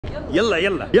Yalla,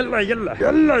 yalla, yalla, yalla,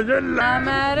 yalla, yalla. I'm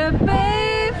at a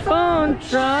payphone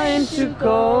trying to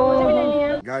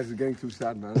call. Guys, it's getting too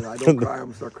sad, man. I don't cry.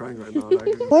 I'm gonna start crying right now.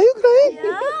 Like, Why are you crying?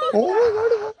 yeah. Oh my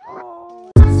God.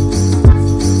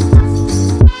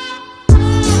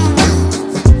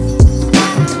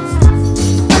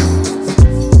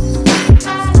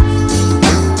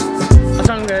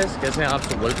 कैसे हैं आप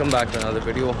सब? Welcome back to another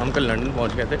video. हम कल London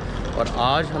पहुंच गए थे और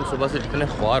आज हम सुबह से जितने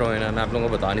ख्वार हुए ना, मैं आप लोगों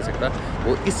को बता नहीं सकता।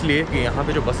 वो इसलिए कि यहाँ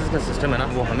पे जो बसेस का सिस्टम है ना,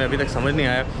 वो हमें अभी तक समझ नहीं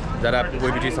आया। ज़रा आपको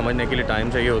कोई भी चीज़ समझने के लिए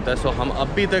टाइम चाहिए होता है। सो हम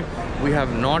अभी तक we have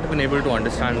not been able to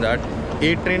understand that.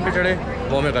 एक ट्रेन पे चढ़े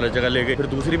वो हमें गलत जगह ले गए, फिर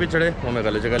दूसरी पे चढ़े वो हमें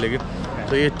गलत जगह ले गए।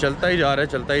 तो ये चलता ही जा रहा है,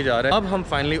 चलता ही जा रहा है। अब हम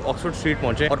फाइनली ऑक्सफोर्ड स्ट्रीट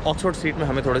पहुँचे और ऑक्सफोर्ड स्ट्रीट में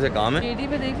हमें थोड़े से काम है।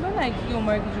 पे देख लो नाइकी की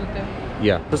उमर के जूते।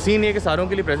 या तो सीन ये कि सारों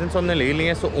के लिए प्रेजेंट्स हमने ले लिए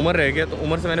हैं। सो उमर रह गया, तो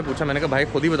उमर से मैंने पूछा, मैंने कहा भाई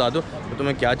खुद ही बता दो तो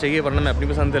तुम्हें क्या चाहिए, वरना मैं अपनी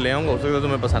पसंद से ले आऊँगा, हो सकता है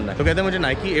तुम्हें पसंद है। तो कहते हैं मुझे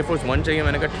नाइकी Air Force 1 चाहिए।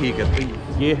 मैंने कहा ठीक है।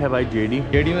 तो ये है भाई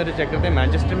जेडी में चेक करते हैं।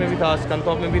 मैनचेस्टर में भी था,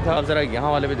 स्कंथॉर्प में भी था। अब जरा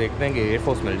यहाँ वाले भी देखते हैं कि Air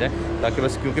Force मिल जाए, ताकि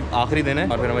बस क्योंकि आखिरी दिन है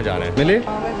और फिर हमें जाना है। मिले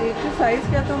साइज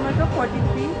क्या था उमर का?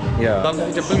 43। या तो आप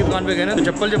किसी चप्पल की दुकान पे गए ना, तो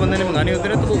चप्पल जब बंदे ने मंगानी होती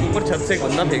है ना, तो वो ऊपर छत से एक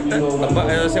बंदा फेंकता है,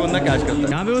 ऐसे बंदा कैच करता है।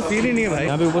 यहाँ पे वो सीन ही नहीं है भाई।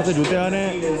 यहाँ पे ऊपर से जूते आ रहे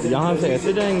हैं, यहाँ से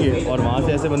ऐसे जाएंगे और वहाँ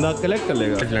से ऐसे बंदा कलेक्ट कर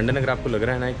लेगा। लंदन अगर आपको लग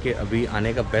रहा है ना कि अभी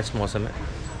आने का बेस्ट मौसम है,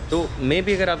 तो मे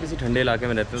भी अगर आप किसी ठंडे इलाके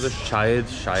में रहते हैं तो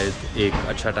शायद एक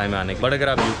अच्छा टाइम है आने का। बट अगर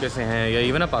आप यूके से हैं या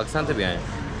इवन आप पाकिस्तान से भी आए हैं,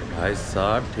 भाई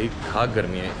साहब ठीक ठाक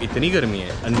गर्मी है, इतनी गर्मी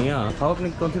है। अनिया खाओ अपनी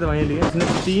कौन सी दवाइयाँ ली है? इसने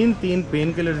तीन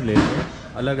पेन किलर्स ले लिए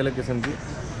अलग अलग किस्म की,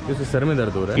 उसके सर में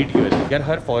दर्द हो रहा है हीट की वजह से। यार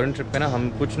हर फॉरेन ट्रिप पे ना हम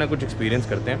कुछ ना कुछ एक्सपीरियंस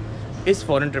करते हैं। इस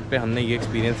फॉरेन ट्रिप पे हमने ये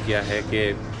एक्सपीरियंस किया है कि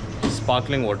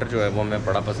स्पार्कलिंग वाटर जो है वो हमें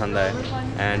बड़ा पसंद आया।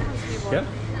 एंड क्या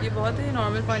ये बहुत ही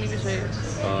नॉर्मल पानी भी चाहिए?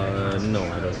 नो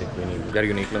आई डोंट थिंक नहीं। यार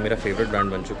यूनिक्लो मेरा फेवरेट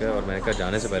ब्रांड बन चुका है और मैंने कहा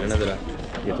जाने से पहले ना ज़रा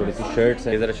ये थोड़ी सी शर्ट्स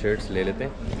है, ज़रा शर्ट्स ले लेते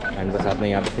हैं। एंड बस आपने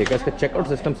यहाँ पे फेंका, इसका चेकआउट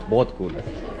सिस्टम बहुत कूल है।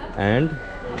 एंड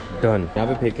डन, यहाँ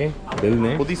पे फेंकें, बिल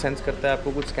में खुद ही सेंस करता है,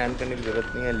 आपको कुछ स्कैन करने की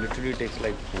जरूरत नहीं है। Literally takes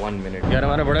like 1 minute. यार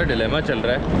हमारा बड़ा डिलेमा चल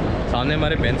रहा है। सामने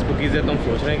हमारे बेंस कुकीज़ है, तो हम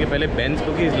सोच रहे हैं कि पहले बेंस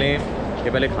कुकीज़ लें कि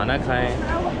पहले खाना खाएं,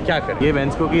 क्या करें। ये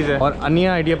बेंस कुकीज़ है और अन्य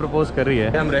आइडिया प्रपोज कर रही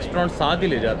है हम रेस्टोरेंट साथ ही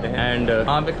ले जाते हैं एंड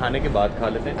वहाँ पे खाने के बाद खा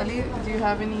लेते हैं।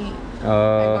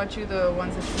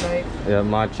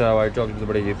 matcha white chocolate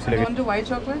बड़े अजीब से लगे। white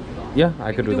chocolate? Yeah,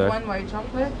 I could do that. One white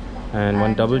chocolate and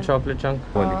one double chocolate chunk.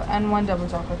 and one double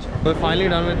chocolate chunk. So finally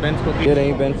done with Ben's cookies. ये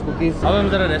रही Ben's cookies। अब हम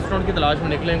जरा restaurant की तलाश में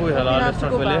निकले, कोई हलाल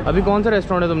रेस्टोरेंट मिले। अभी कौन सा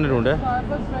रेस्टोरेंट है तुमने ढूंढा?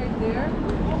 Starbucks right there.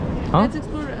 हाँ? Let's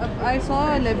explore. I saw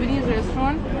a Lebanese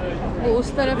restaurant. वो उस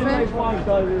तरफ है।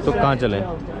 तो कहाँ चलें?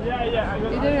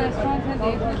 इधर रेस्टोरेंट है,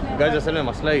 देख लेते हैं। गाइस असल में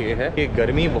मसला ये है कि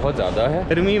गर्मी बहुत ज़्यादा है।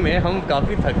 गर्मी में हम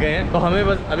काफ़ी थक गए हैं, तो हमें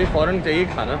बस अभी फ़ौरन चाहिए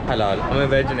खाना हलाल, हमें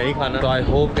वेज नहीं खाना। तो आई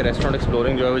होप कि रेस्टोरेंट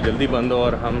एक्सप्लोरिंग जो है वो जल्दी बंद हो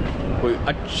और हम कोई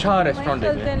अच्छा रेस्टोरेंट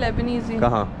देख लें। लेबनीज़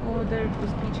कहाँ? उधर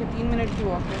उस पीछे 3 मिनट की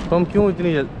वॉक है। तो हम क्यों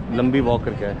इतनी लंबी वॉक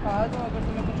करके आए? खा दो अगर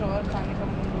तुम्हें कुछ और खाने का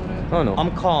मूड हो रहा है। नो हम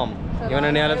खाम, ये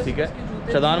मैंने नया लफ्ज़ सीखा है।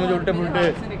 शदान में जो उल्टे पुल्टे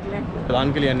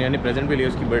शदान के लिए यानी प्रेजेंट के लिए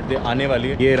उसकी बर्थडे आने वाली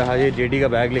है। ये रहा, ये जेडी का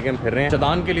बैग लेके हम फिर रहे हैं।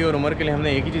 शदान के लिए और उमर के लिए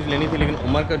हमने एक ही चीज़ लेनी थी, लेकिन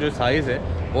उमर का जो साइज़ है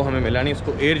वो हमें मिला नहीं।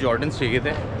 उसको एयर जॉर्डन्स चाहिए थे।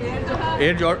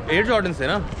 एयर जॉर्डन्स है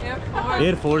ना,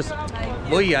 एयर फोर्स।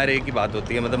 वही यार एक ही बात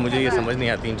होती है, मतलब मुझे ये समझ नहीं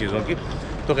आती इन चीज़ों की।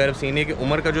 तो खैर सीन है कि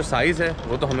उमर का जो साइज़ है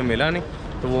वो तो हमें मिला नहीं,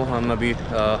 तो वो हम अभी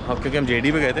क्योंकि हम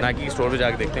जेडी पे गए थे, नाइकी स्टोर पे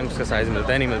जाके देखते हैं उसका साइज़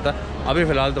मिलता है नहीं मिलता। अभी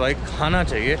फ़िलहाल तो भाई खाना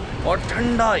चाहिए और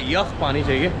ठंडा यख पानी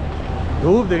चाहिए।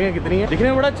 धूप देखें कितनी है, दिखने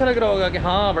में बड़ा अच्छा लग रहा होगा कि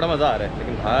हाँ बड़ा मज़ा आ रहा है,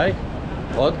 लेकिन भाई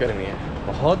बहुत गर्मी है,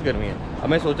 बहुत गर्मी है। अब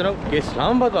मैं सोच रहा हूँ कि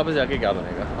इस्लामाबाद वापस जाके क्या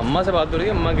बनेगा। अम्मा से बात हो रही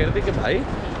है, अम्मा कह रही थी कि भाई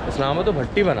इस्लामाबाद तो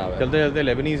भट्टी बना हुआ है। चलते चलते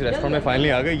लेबनीज़ रेस्टोरेंट में फाइनली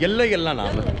आ गए। यल्ला यल्ला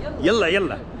नाम है, Yalla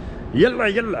Yalla Yalla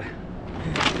Yalla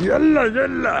Yalla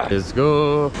Yalla. Let's go.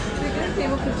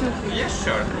 Yes,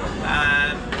 sure.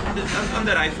 On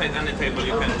the right side on the table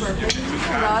you can choose.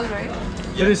 halal, right?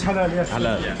 it is halal, yes.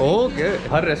 हलाल। Okay,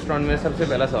 हर restaurant में सबसे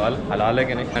पहला सवाल हलाल है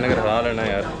कि नहीं। मैंने अगर हलाल है ना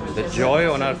यार, the Joy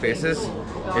on our faces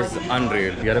is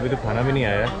unreal. यार अभी तो खाना भी नहीं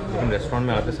आया है, लेकिन रेस्टोरेंट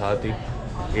में आते साथ ही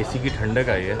एसी की ठंडक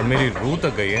आई है और मेरी रूह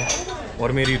तक गई है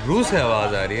और मेरी रूह से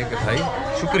आवाज़ आ रही है कि भाई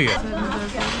शुक्रिया।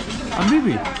 अभी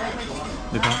भी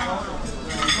दिखाओ,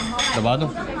 दबा दो,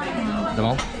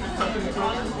 दबाओ,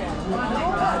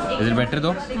 इधर बेटर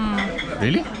दो।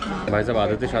 रियली भाई साहब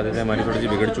आदतें शादतें हमारी थोड़ी सी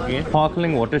बिगड़ चुकी हैं।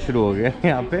 स्पार्कलिंग वाटर शुरू हो गया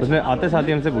यहाँ पे। उसने आते साथ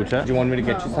ही हमसे पूछा, do you want me to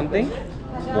get you something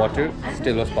water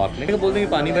still और स्पार्कलिंग। तो बोलते हैं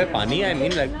पानी भाई पानी, आई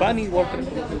मीन लाइक पानी वाटर,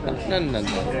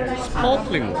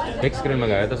 स्पार्कलिंग। मिक्स ग्रिल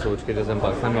मंगाया था सोच के, जैसे हम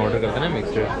पाकिस्तान में ऑर्डर करते हैं ना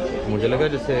मिक्स ग्रिल, मुझे लगा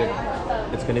जैसे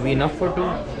it's gonna be enough for 2,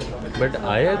 but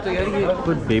आया तो यार ये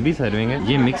कोई बेबी सर्विंग है।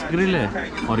 ये मिक्स ग्रिल है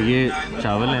और ये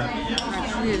चावल है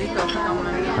really tough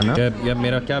है ना। यार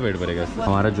मेरा क्या वेट भरेगा।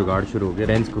 हमारा जुगाड़ शुरू हो गया।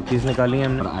 बेंस कुकीज़ निकाली हैं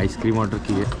हमने और आइसक्रीम ऑर्डर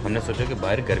की है। हमने सोचा कि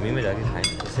बाहर गर्मी में जाके खाएं,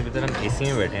 इससे बेहतर हम एसी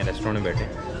में बैठे हैं, रेस्टोरेंट में बैठे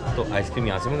हैं, तो आइसक्रीम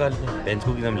यहाँ से मंगा लेते हैं। बेंस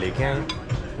कुकीज़ हम लेके आए हैं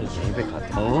तो यहीं पे खाते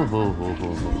हैं। ओह हो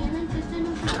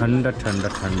ठंडा ठंडा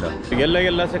ठंडा। यल्ला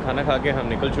यल्ला से खाना खा के हम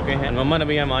निकल चुके हैं। मम्मा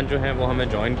नबी अमान जो हैं वो हमें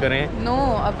ज्वाइन करें। नो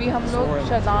अभी हम लोग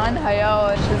शदान, हया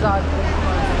और शहजाद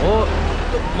ओ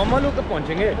तो मम्मा लोग कब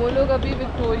पहुँचेंगे? वो लोग अभी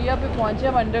विक्टोरिया पे पहुंचे,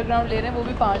 हम अंडरग्राउंड ले रहे हैं, वो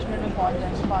भी 5 मिनट में पहुंच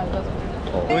जाएंगे, 5-10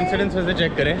 मिनट। कोइंसिडेंस वैसे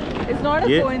चेक करें। It's not a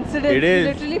coincidence, we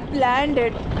literally planned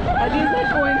it. अभी इसमें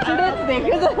coincidence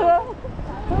देखे जरा।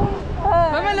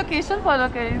 मैं लोकेशन फॉलो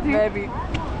कर रही थी। मैं भी।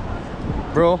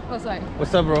 Bro, Oh sorry.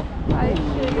 what's up, bro?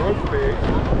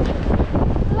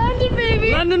 London baby.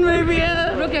 London baby, yeah.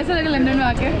 Bro कैसा लगा लंदन में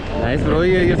आके? Nice, bro.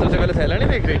 ये सबसे पहले सैला नहीं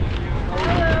देख रही?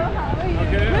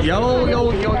 Yo.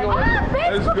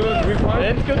 It's good. We find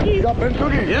Ben's cookies. you got Ben's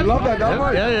cookies. Yep. Love that. That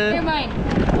one. Yeah. You're mine.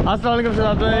 Assalamu alaikum,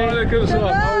 Sadat bhai. Walaikum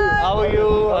salam. How are you?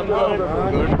 I'm good.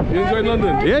 You enjoy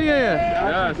London? Yeah.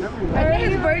 Yes. I think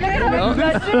his birthday is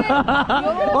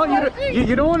Oh,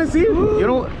 you don't want to see? You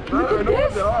don't. Look at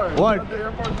this. What?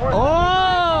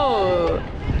 Oh.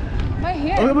 my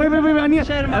hair. Okay, wait, Ania.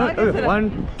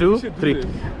 1, 2, 3.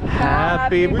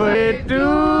 Happy birthday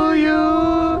to you.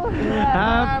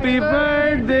 Happy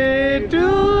birthday to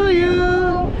you.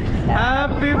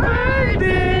 Happy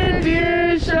birthday,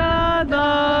 dear Shada.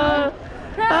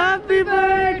 Happy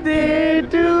birthday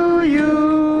to you.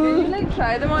 Can you like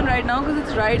try them on right now because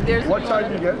it's right there. So What size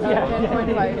do you get?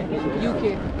 10.5 UK.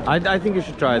 I think you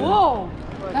should try them. Whoa,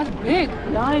 that's big.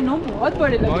 Yeah, I know. बहुत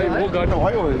बड़े लगे यार. got the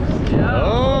white ones.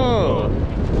 Oh.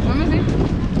 Let me see.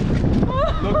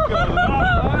 Look at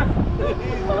that.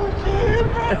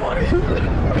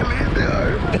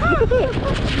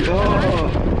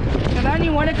 Sadan,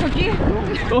 you want a cookie?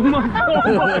 Oh my God.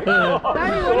 Sadan,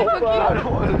 you want a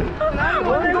cookie? Sadan, you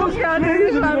want a cookie? I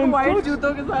need to have white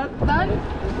जूतों के साथ. Sadan.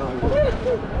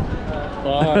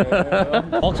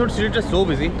 Oxford street is so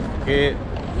busy कि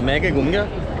मैं के घूम गया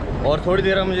और थोड़ी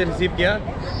देर में मुझे रिसीव किया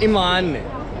ईमान ने।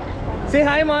 से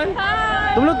हाय ईमान।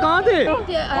 तुम लोग कहाँ थे?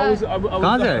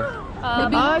 कहाँ से आए?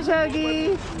 Hi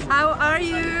Shaggy. How are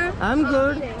you? I'm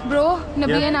good. Bro,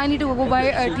 Nabi Yeah. and I need to go buy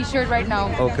a t-shirt right now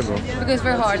Okay, bro. because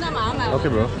we're hot.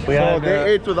 Okay, bro. We So had, they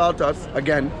ate without us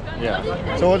again. yeah.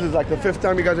 So what is this, like the 5th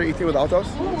time you guys are eating without us?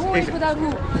 Who ate without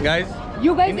who? Guys.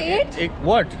 You guys ate?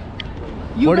 What?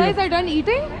 You what do guys are done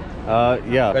eating?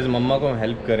 Yeah. Guys, मम्मा को हम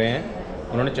help कर रहे हैं।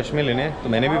 उन्होंने चश्मे लेने हैं तो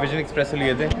मैंने भी विजन एक्सप्रेस से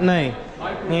लिए थे। नहीं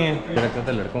मुझे लगता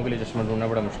था लड़कों के लिए चश्मा ढूंढना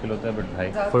बड़ा मुश्किल होता है बट भाई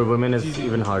for women is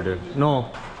even harder. No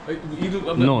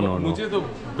No. मुझे तो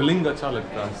ब्लिंग अच्छा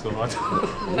लगता है so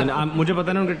मुझे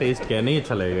पता नहीं उनका टेस्ट क्या है, नहीं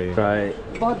अच्छा लगेगा ये। Try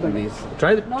बहुत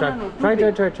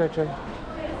try.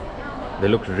 They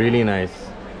look really nice.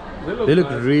 They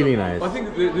look really nice. I think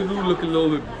they do look a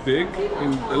little bit big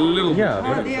and a little Yeah,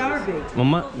 bit but they are big.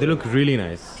 Mama, they look really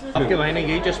nice. आपके भाई ने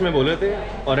यही चश्मे बोले थे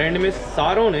और and में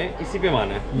सारों ने इसी पे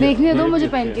माना है। देखने दो मुझे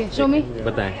पहन के. Show me.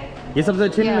 बताएं ये सबसे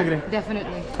अच्छे नहीं लग रहे?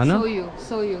 Definitely. है ना?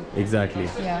 So you. Exactly.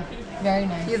 Yeah. Very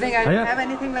nice. You think I Haya? have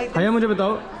anything like that? भैया मुझे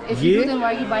बताओ If you do, ये then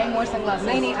why are you buying more sunglasses?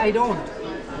 नहीं, I don't.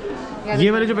 Yeah, ये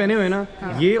वाले जो पहने हुए हैं ना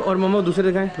ये और मम्मा दूसरे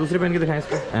दिखाएं, दूसरे पहन के दिखाएं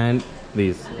इसको। एंड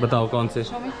these बताओ कौन से?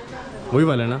 Show me. वही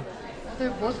वाले ना?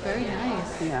 They're both very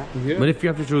nice. Yeah. But if you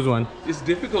have to choose one. it's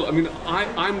difficult. I mean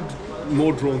I'm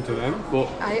more drawn to them but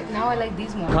Now I like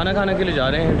these more. खाना खाने के लिए जा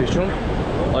रहे हैं डिशूम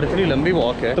और इतनी लंबी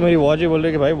वॉक है तो मेरी वॉच ही बोल रही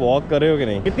है कि भाई वॉक कर रहे हो कि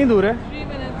नहीं। कितनी दूर है? 3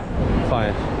 minutes.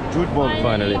 फाइन झूठ बोल।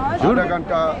 फाइनली आधा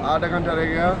घंटा रह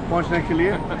गया पहुंचने के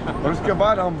लिए और उसके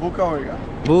बाद हम भूखा होएगा,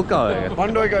 भूखा होएगा।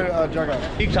 बंद होएगा जगह।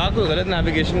 ठीक ठाक हो गलत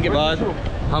नेविगेशन के बाद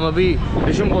हम अभी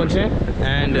रिशुम पहुँचे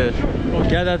एंड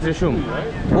क्या था रिशुम?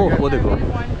 वो देखो 1,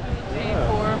 2, 3,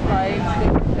 4, 5,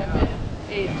 6, 7,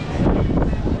 8.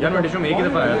 यार मैं डिशुम एक ही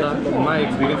दफ़ा आया था। My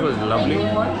experience was lovely.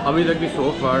 अभी तक भी सो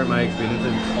फार माई एक्सपीरियंस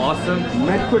इज ऑसम।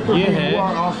 ये है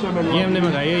ये हमने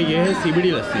मंगाई है, ये है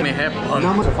CBD लस्सी में है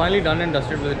बहुत। Finally done and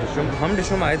dusted with डिशुम। हम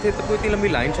डिशुम आए थे तो कोई इतनी लंबी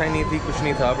लाइन शाइन नहीं थी, कुछ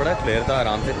नहीं था, बड़ा क्लियर था,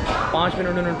 आराम से 5 मिनट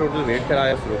उन्होंने टोटल वेट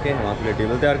कराया। रुके हैं वहाँ के लिए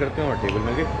टेबल तैयार करते हैं और टेबल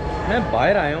में गए। मैं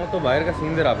बाहर आया हूँ तो बाहर का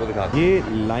सीन जरा आपको दिखा। ये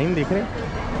लाइन देख रहे हैं,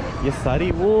 ये सारी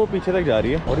वो पीछे तक जा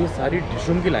रही है और ये सारी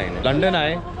डिशुम की लाइन है। लंदन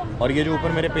आए और ये जो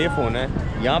ऊपर मेरे पे फ़ोन है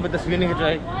यहाँ पे तस्वीर नहीं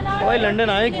खिंचवाई तो भाई लंदन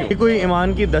आए क्यों? ये कोई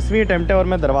ईमान की 10वीं अटैम्प्ट है और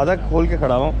मैं दरवाज़ा खोल के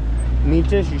खड़ा हुआ हूँ,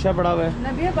 नीचे शीशा पड़ा हुआ है।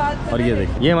 नबिया बात और ये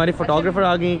देखिए ये हमारी फोटोग्राफर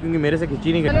आ गई क्योंकि मेरे से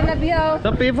खींची नहीं चलो गई। नबिया आओ.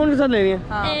 सब पे फ़ोन के साथ ले रही है।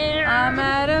 I'm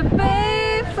at a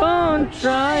payphone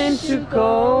trying to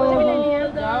call.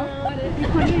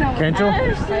 खींचो।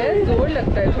 शायद जोर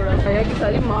लगता है थोड़ा सा, की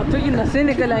सारी माथों की नसें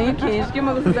निकल आई हैं खींच के,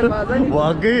 मगर दरवाजा नहीं।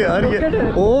 वाकई यार ये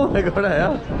ओ मैं खड़ा है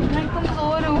यार। मैं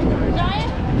कमजोर हूँ।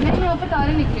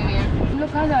 तारे निकले हुए हैं। तुम लोग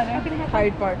कहाँ जा रहे हैं?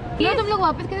 Hyde Park. ये तुम लोग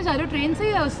वापस कैसे जा रहे हो? ट्रेन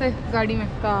से या उससे गाड़ी में?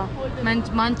 कहाँ?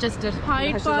 मैनचेस्टर।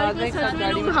 हाइड पार्क में सच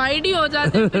में लोग हाइड ही हो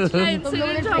जाते हैं। पिछला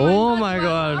इंसिडेंट ओह माय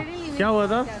गॉड, क्या हुआ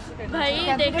था? भाई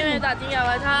देखने मैं बताती क्या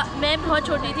हुआ था। मैं बहुत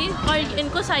छोटी थी और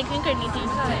इनको साइकिलिंग करनी थी,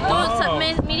 तो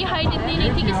मेरी हाइट इतनी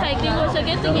नहीं थी कि साइकिलिंग हो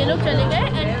सके, तो ये लोग चले गए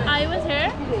and I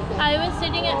was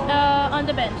sitting on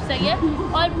the bench. सही है,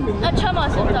 और अच्छा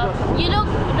मौसम था। ये लोग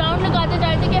राउंड लगाते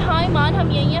जा रहे थे कि हाँ ईमान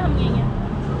हम यहीं हैं, हम यहीं हैं।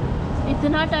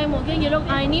 इतना टाइम हो गया, ये लोग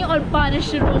आए नहीं और बारिश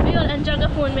शुरू हो गई और अंजा का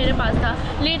फ़ोन मेरे पास था।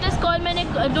 लेटेस्ट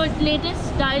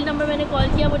लेटेस्ट डायल नंबर मैंने कॉल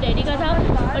किया, वो डैडी का था,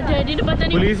 और डैडी ने पता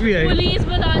नहीं पुलिस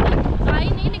बुला दी। आई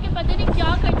नहीं, लेकिन पता नहीं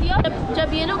क्या कर दिया।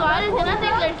 जब ये लोग आ रहे थे ना, तो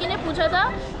एक लड़की ने पूछा था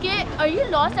कि are you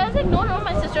lost? I was no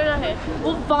my sister है।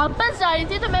 वो वापस जा रही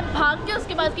थी, तो मैं भाग के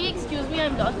उसके बाद की excuse me I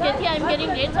am lost, कहती I am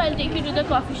getting late so I will take you to the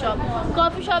coffee shop.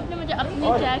 Coffee shop ने मुझे अपनी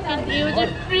जैकेट दी, मुझे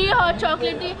फ्री हॉट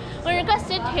चॉकलेट दी, और उन्होंने कहा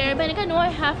सिट हेयर। मैंने कहा नो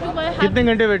आई हैव टू। कितने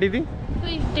घंटे बैठी थी?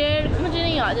 कोई 1.5, मुझे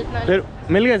नहीं याद इतना। फिर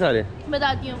मिल गए सारे?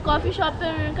 बताती हूँ। कॉफ़ी शॉप पे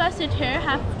उन्होंने कहा sit here,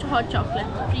 have hot chocolate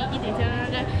free की दी थी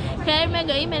उन्होंने। खैर मैं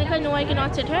गई, मैंने कहा no I can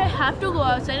not sit here, I have to go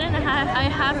outside and I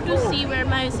have to C where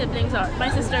my siblings are, my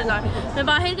sister's are. मैं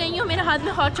बाहर गई हूँ, मेरे हाथ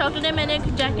में हॉट चॉकलेट है, मैंने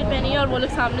एक जैकेट पहनी है और वो लोग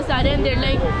सामने से आ रहे हैं, देयर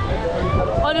लाइक,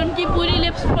 और उनकी पूरी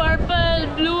लिप्स पर्पल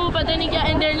ब्लू पता नहीं क्या,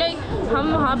 एंड देयर लाइक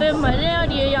हम वहाँ पे मर रहे हैं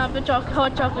और ये यहाँ पे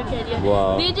हॉट चॉकलेट कह रही है।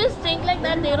 They just think like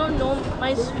that, they don't know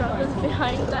my struggles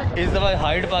behind that. इस दफा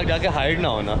हाइड पार्क जाके हाइड ना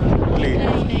होना प्लीज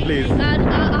प्लीज,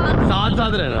 साथ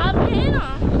रहना आप हैं ना।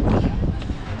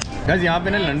 गाइस यहाँ पे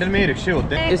ना लंदन में रिक्शे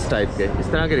होते हैं इस टाइप के,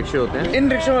 इस तरह के रिक्शे होते हैं।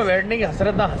 इन रिक्शों में बैठने की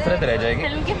हसरत रह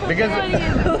जाएगी, बिकॉज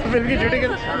फिल्म की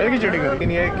शूटिंग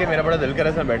लेकिन ये कि मेरा बड़ा दिल कर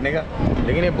रहा है बैठने का,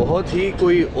 लेकिन ये बहुत ही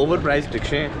कोई ओवर प्राइस्ड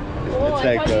रिक्शे हैं। It's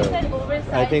like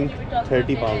I think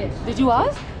 30 pounds. Did you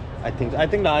ask? I think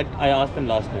I asked them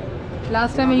last time.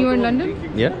 Last time when you were in London?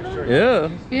 Yeah.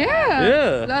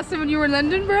 Last time when you were in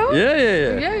London, bro?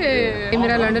 Yeah.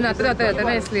 मेरा London आता रहता है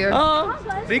ना, इसलिए।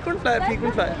 Frequent flyer.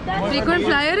 Frequent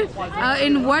flyer?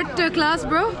 In what class,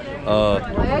 bro?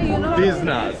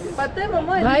 Business.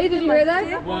 Bhai, did you hear that?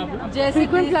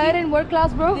 Frequent flyer in what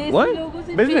class, bro? What?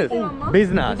 Business. Did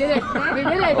it. We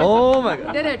did it. Oh my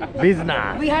god. Did it.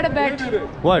 Business. We had a bet.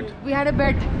 What? We had a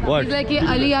bet. What? It's like कि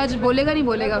अली आज बोलेगा नहीं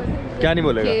बोलेगा क्या नहीं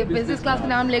बोलेगा? कि business class का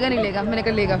नाम लेगा नहीं लेगा। मैंने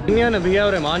कहा लेगा। दुनिया नबिया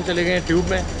और ईमान चले गए ट्यूब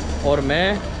में, और मैं,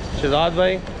 शहजाद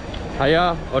भाई, हया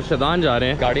और शदान जा रहे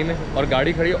हैं गाड़ी में, और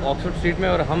गाड़ी खड़ी है ऑक्सफोर्ड स्ट्रीट में,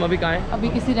 और हम अभी कहाँ हैं? अभी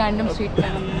किसी रैंडम स्ट्रीट पे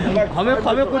हमें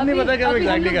खुद नहीं पता कि हम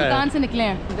एग्जैक्टली कहाँ हैं। दुकान से निकले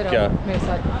हैं। इधर आओ क्या? मेरे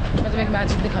साथ, मैं तुम्हें एक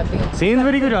मैजिक दिखाती हूँ।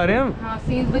 सेंसबरी को जा रहे हैं हम। हाँ,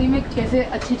 सेंसबरी में कैसे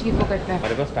अच्छी चीज़ वो करते हैं।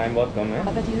 हमारे पास टाइम बहुत कम है।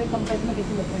 पता चीज़ें कम प्राइस में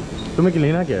कैसे लगते हैं। तुम्हें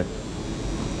लेना क्या है?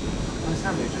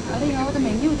 अरे यहाँ तो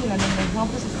महंगी होती है लंदन में, वहाँ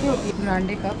पर सस्ती होती है।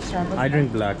 ब्रांडे cup Starbucks. I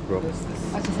drink black bro.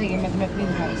 अच्छा सही है, मैं तुम्हें अपनी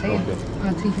दिखा रही हूँ। सही है।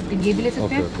 हाँ 350 ये भी ले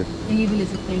सकते हैं, ये भी ले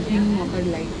सकते हैं। क्रीम मॉकर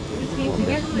लाइट, ठीक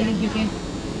है, लेकिन क्योंकि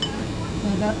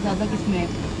ज़्यादा किसमें है?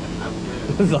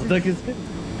 ज़्यादा किसमें?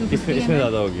 इसमें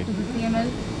ज़्यादा होगी। 250 ml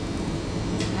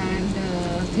एंड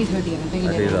 330 ml।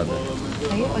 अच्छा, ये ज़्यादा है।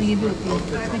 सही है, और ये भी होती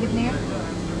है। इसमें कितनी है?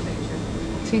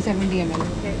 370 ml।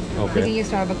 ओके। लेकिन ये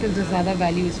स्टारबक्स से ज़्यादा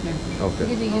वैल्यू इसमें। ओके।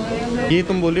 ये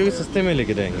तुम बोल रही हो कि सस्ते में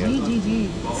लेके जाएंगे? जी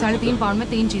 3.5 पाउंड में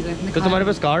 3 चीज़ें। तो तुम्हारे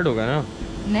पास कार्ड होगा ना?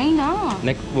 नहीं ना,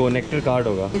 वो नेक्टर कार्ड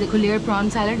होगा। ये देखो लेयर प्रॉन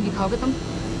सैलड, ये खाओगे तुम?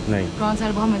 नहीं प्रॉन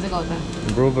सैलड बहुत मज़े का होता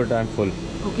है। Bro, but I am full.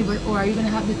 Okay, but और are you gonna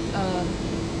have this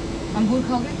अंगूर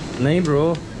खाओगे? नहीं ब्रो,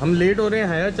 हम लेट हो रहे हैं।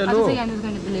 हया चलो। अच्छा सही है, I'm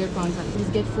just layer prawn salad. Please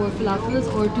get 4 falafels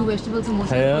or 2 vegetable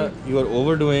samosas. हया, यू आर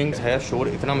ओवरडूइंग। हया शोर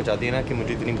इतना मचाती है ना कि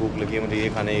मुझे इतनी भूख लगी है, मुझे ये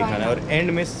खाना है, और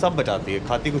एंड में सब बचाती है,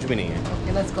 खाती कुछ भी नहीं है।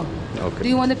 Okay, let's go. Okay. Do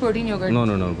you want the protein yogurt? No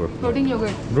bro. Protein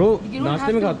yogurt. Bro You don't नाश्ते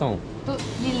have में to- खाता हूँ तो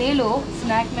ये ले लो,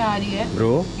 स्नैक में आ रही है। ब्रो।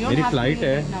 You don't मेरी have to फ्लाइट eat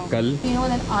है it now. कल। You know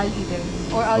then I'll eat it.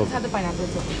 Or I'll just have the pineapple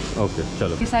soup. Okay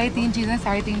चलो। ये सारी 3 चीज़ें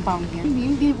 3.5 पाउंड की हैं।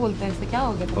 भीम भी बोलते हैं इससे, क्या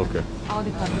हो गया तुम्हें? ओके। आओ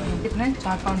दिखाते हैं। कितने?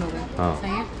 4 पाउंड हो गए। हाँ।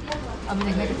 सही है। अब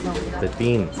देखना कितना हो गया।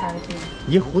 3। 3.5।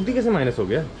 ये खुद ही कैसे माइनस हो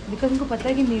गया? बिकॉज उनको पता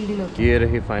है कि मील डील होती ये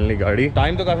रही फाइनली गाड़ी।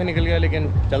 टाइम तो काफ़ी निकल गया,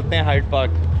 लेकिन चलते हैं हाइड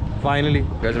पार्क फाइनली।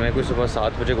 गाइस मैं कोई सुबह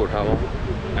 7 बजे को उठा हुआ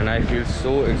हूँ and I feel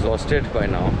so exhausted bye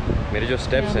now. मेरे जो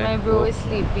स्टेप्स है। हैं My bro is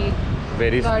sleepy.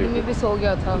 Very गाड़ी में भी सो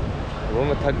गया था। वो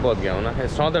मैं थक बहुत गया हूँ ना।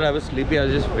 It's not that I was sleepy, I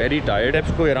was just very tired.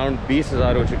 Steps को अराउंड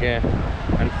 20,000 हो चुके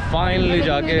हैं एंड फाइनली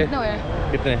जाके कितना हुआ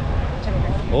है? कितने?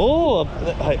 ओह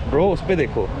ब्रो उस पे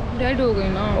देखो। डेड हो गई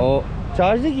ना। और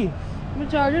चार्ज की मैं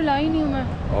चार्जर लाई नहीं हूँ मैं।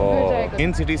 और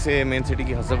मेन सिटी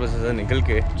की हसल से निकल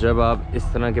के जब आप इस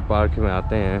तरह के पार्क में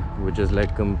आते हैं which is like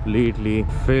completely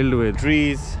filled with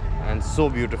trees and so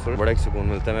beautiful, बड़ा एक सुकून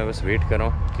मिलता है। मैं बस वेट कर रहा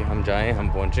हूँ कि हम जाएं, हम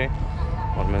पहुँचें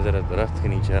और मैं ज़रा दरख्त के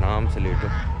नीचे आराम से लेटूँ।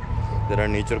 जरा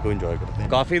नेचर को एंजॉय करते हैं।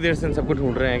 काफ़ी देर से इन सबको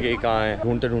ढूंढ रहे हैं कि कहाँ है,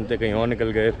 ढूंढते ढूंढते कहीं और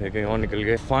निकल गए, फिर कहीं और निकल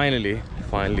गए।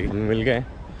 फाइनली हम मिल गए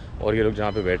और ये लोग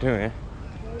जहाँ पे बैठे हुए हैं,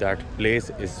 that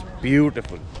place is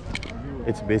beautiful.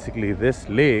 It's basically this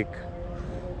lake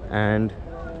and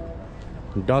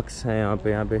ducks हैं यहाँ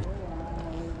पे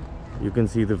you can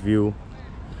see the view.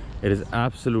 It is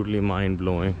absolutely mind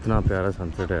blowing. इतना प्यारा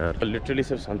सनसेट है यार। लिटरली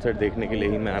सिर्फ सनसेट देखने के लिए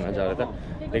ही मैं आना चाह रहा था,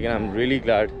 लेकिन I am really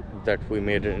glad that we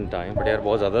made it in time. But यार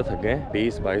बहुत ज़्यादा थक गए,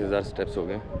 20-22 हज़ार स्टेप्स हो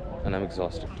गए and I am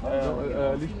exhausted.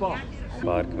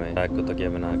 Park में बैग को तकिया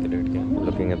बना के लेट गया,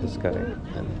 looking at the sky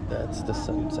and that's the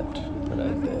sunset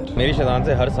right there. मेरी शदान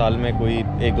से हर साल में कोई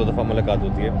 1-2 दफ़ा मुलाकात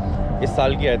होती है। इस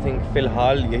साल की आई थिंक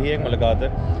फ़िलहाल यही एक मुलाकात है।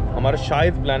 हमारा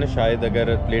शायद प्लान है, शायद अगर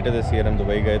लेटर दिस ईयर हम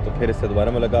दुबई गए तो फिर इससे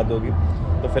दोबारा मुलाकात होगी।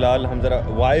 तो फ़िलहाल हम ज़रा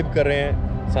वाइब कर रहे हैं,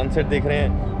 सनसेट देख रहे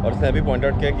हैं। और उसने अभी पॉइंट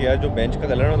आउट किया कि यार जो बेंच का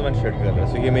कलर है ना, तो मैंने शर्ट का कलर है।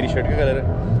 सो ये मेरी शर्ट का कलर है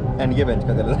एंड ये बेंच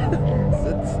का कलर है।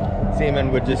 Same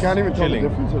and which just Can't even tell the chilling.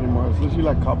 difference anymore. It's literally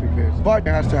like copy paste. But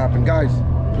it has to happen, guys.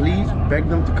 Please beg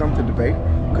them to come to Dubai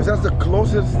because that's the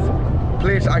closest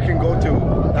place I can go to.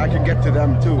 I can get to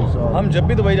them too. So हम जब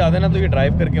भी Dubai जाते हैं ना, तो ये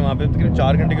drive करके वहाँ पे तकरीबन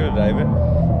 4 घंटे का ड्राइव है।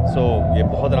 सो ये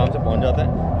बहुत आराम से पहुँच जाता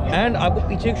है। एंड आपको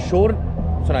पीछे एक शोर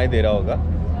सुनाई दे रहा होगा,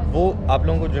 वो आप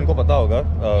लोगों को जिनको पता होगा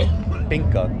पिंक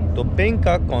का, तो पिंक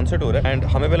का कॉन्सर्ट हो रहा है। एंड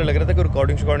हमें पहले लग रहा था कि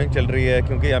रिकॉर्डिंग चल रही है,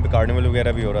 क्योंकि यहाँ पे कार्निवल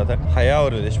वगैरह भी हो रहा था। हया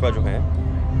और रिश्वा जो हैं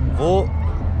वो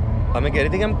हमें कह रही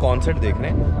थी कि हम कॉन्सर्ट देख रहे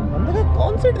हैं। हमने कहा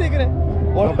कॉन्सर्ट देख रहे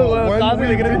हैं और कहाँ से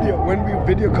देख रहे हैं? when we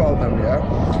video call them, yeah,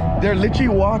 they're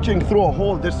literally watching through a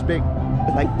hole this big,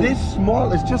 like this small.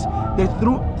 It's just they're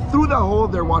through the hole.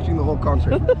 They're watching the whole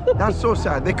concert. That's so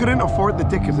sad. They couldn't afford the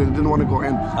tickets. They didn't want to go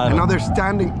in, and now they're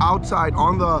standing outside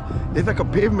on the. It's like a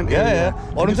pavement area.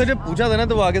 और उनसे जब पूछा था ना,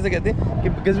 तो वो आगे से कहते हैं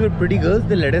कि because we're pretty girls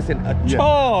they let us in. अच्छा,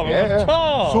 अच्छा।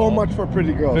 So much for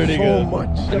pretty girls. Pretty so girls.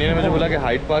 much. Anil ने मुझे बोला कि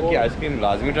हाइड पार्क की आइसक्रीम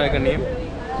लाजमी ट्राई करनी है।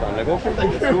 So I'm like, okay,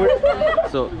 let's do it.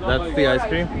 So that's the ice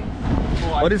cream.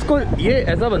 और इसको ये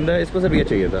ऐसा बंदा है, इसको सिर्फ ये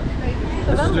चाहिए था।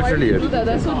 This is literally it.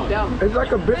 It's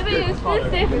like a biscuit.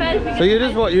 So you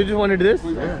just wanted this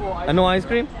and no ice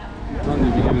cream? You've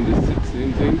been given this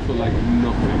same thing for like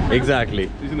nothing. Exactly.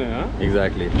 Isn't it, huh?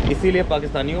 Exactly. इसीलिए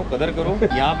पाकिस्तानियों कदर करो।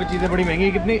 यहाँ पे चीज़ें बड़ी महंगी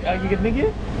हैं। कितने की है?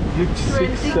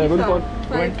 7 pound.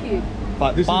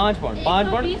 5 पाउंड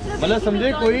मतलब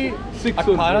समझे कोई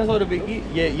 1800 रुपए की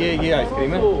ये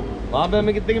आइसक्रीम है। वहाँ पे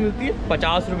हमें कितने की मिलती है?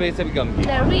 50 रुपए से भी कम की।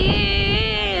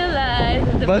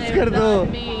 बस कर दो।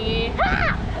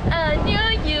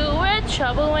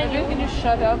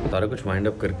 सारा कुछ वाइंड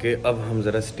अप करके अब हम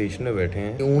जरा स्टेशन में बैठे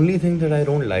हैं। The only thing that I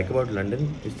don't like about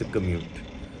London is the commute.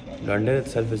 London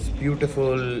itself is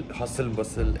beautiful, hustle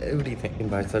bustle, everything.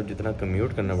 भाई साहब जितना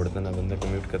कम्यूट करना पड़ता है ना, बंदा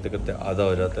कम्यूट करते करते आधा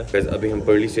हो जाता है। वैसे अभी हम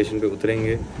पर्ली स्टेशन पे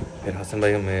उतरेंगे, फिर हसन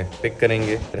भाई हमें पिक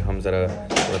करेंगे, फिर हम ज़रा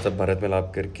थोड़ा सा भारत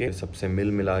मिलाप करके सबसे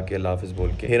मिला के अल्लाह हाफ़िज़ बोल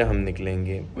के फिर हम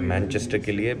निकलेंगे मैनचेस्टर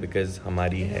के लिए, बिकॉज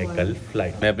हमारी है कल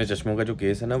फ्लाइट। मैं अपने चश्मों का जो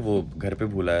केस है ना, वो घर पर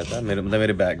भूल आया था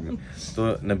मेरे बैग में। तो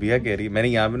नबिया कह रही, मैंने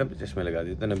यहाँ पे ना चश्मे लगा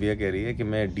दिए, तो नबिया कह रही है कि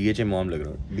मैं DHA मॉम लग रहा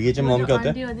हूँ। DHA मॉम क्या होता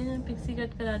है? पिक्सी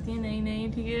कट कराती है नई,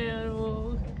 ठीक है, और वो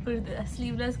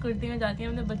स्लीवलेस कुर्ती में जाती है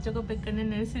अपने बच्चों को पिक करने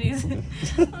नर्सरी से।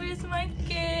 Where's my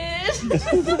kid?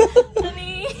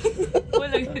 Honey, वो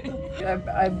लग रही है।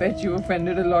 I bet you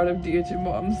offended a lot of DHA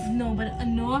moms. No, but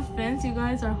no offense, you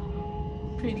guys are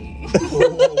pretty.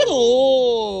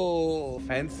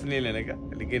 Fans नहीं लेने का,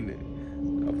 लेकिन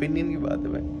ओपिनियन की बात है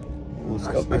भाई। I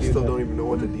still don't even know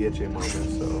what the DHA mom is.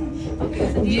 So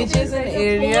DHA is an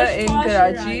area in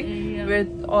Karachi where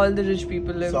all the rich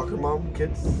people live. soccer mom,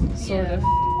 kids. Sort of.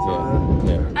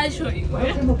 I'll show you.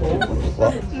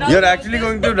 You're actually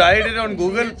going to write it on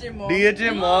Google.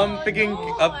 DHA mom picking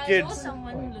up kids.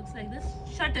 Someone who looks like this.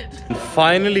 Shut it.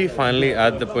 Finally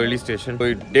at the Pearly station.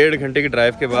 कोई 1.5 घंटे की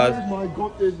drive के बाद My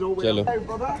God, there's no way. चलो।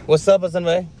 What's up,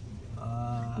 Hasan bhai?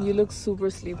 You look super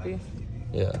sleepy.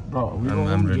 Yeah. Bro,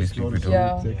 I'm really sleepy too.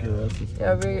 Yeah. Take your rest.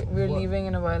 Yeah, we're leaving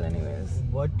in a while anyways.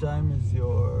 What time is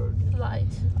your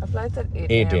Flight. Our flight's at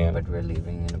 8 8 a.m. a.m. but we're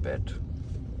leaving in a bit.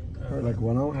 For like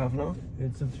 1 hour, half an hour?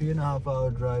 It's a 3.5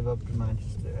 hour drive up to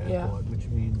Manchester Airport, Yeah. which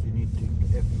means you need to.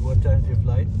 What time is your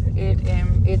flight? 8 a.m.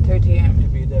 8:30 a.m. To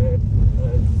be there at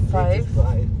 5?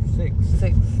 by 6,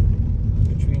 6.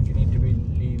 which means you need to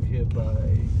leave here by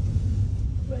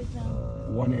Right now.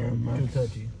 1 a.m. max.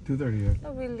 2:30. 2:30, yeah. No,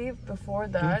 we'll leave before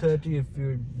that. 2:30 if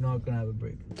you're not gonna have a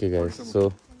break. Okay guys, so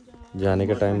जाने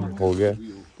का time हो गया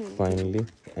finally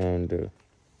and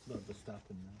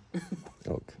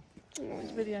okay.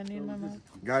 Biryani in my mouth.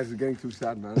 Guys, it's getting too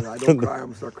sad, man. I don't cry. I'm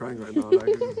gonna start crying right now.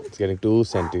 Like, It's getting too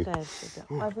senti. I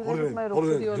feel like it's my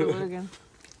roti all over again.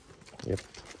 Yep.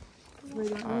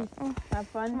 Have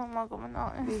fun. Mama, come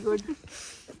on. Be good.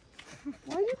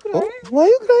 Why are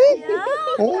you crying? Yeah.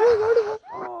 Oh my god.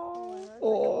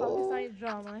 Pakistani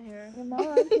drama here.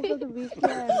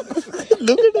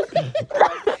 Look at it.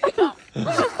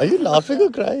 Are you laughing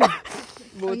or crying?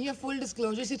 When you have full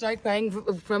disclosure, she tried crying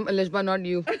from Alishba, not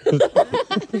you.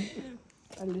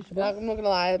 I'm not gonna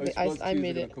lie, I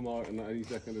made it. Come out in any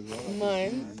second as well.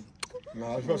 Mine. No,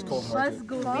 I was just cold hearted.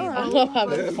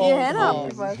 Yeah,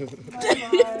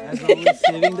 As always,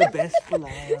 saving the best for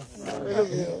last.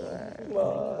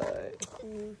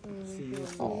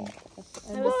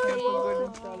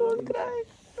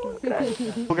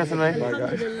 Okay, Sunai.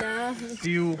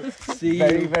 See you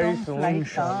very soon.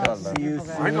 Inshallah. See you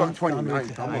soon. I got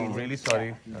 29. I'm really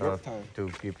sorry to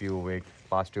keep you awake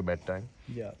past your bedtime.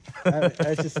 Yeah.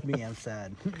 That's just me. I'm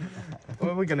sad.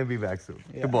 Well, we're gonna be back soon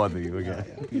to bother you again.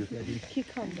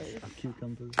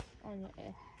 Cucumbers.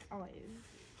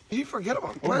 Did you forget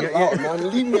about me? Man,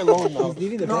 leave me alone now.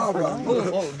 Leaving the No, bro.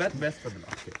 Best for the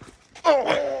last.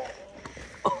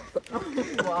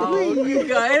 Wow, you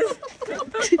guys.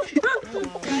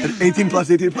 18 plus,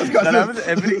 That happens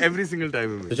every single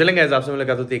time. तो चलेंगे guys, आपसे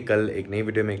मुलाकात होती है कल एक नई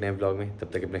video में, एक नए ब्लॉग में. तब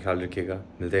तक अपना ख्याल रखिएगा.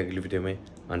 मिलते हैं अगली वीडियो में.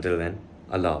 Until then,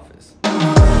 Allah Hafiz.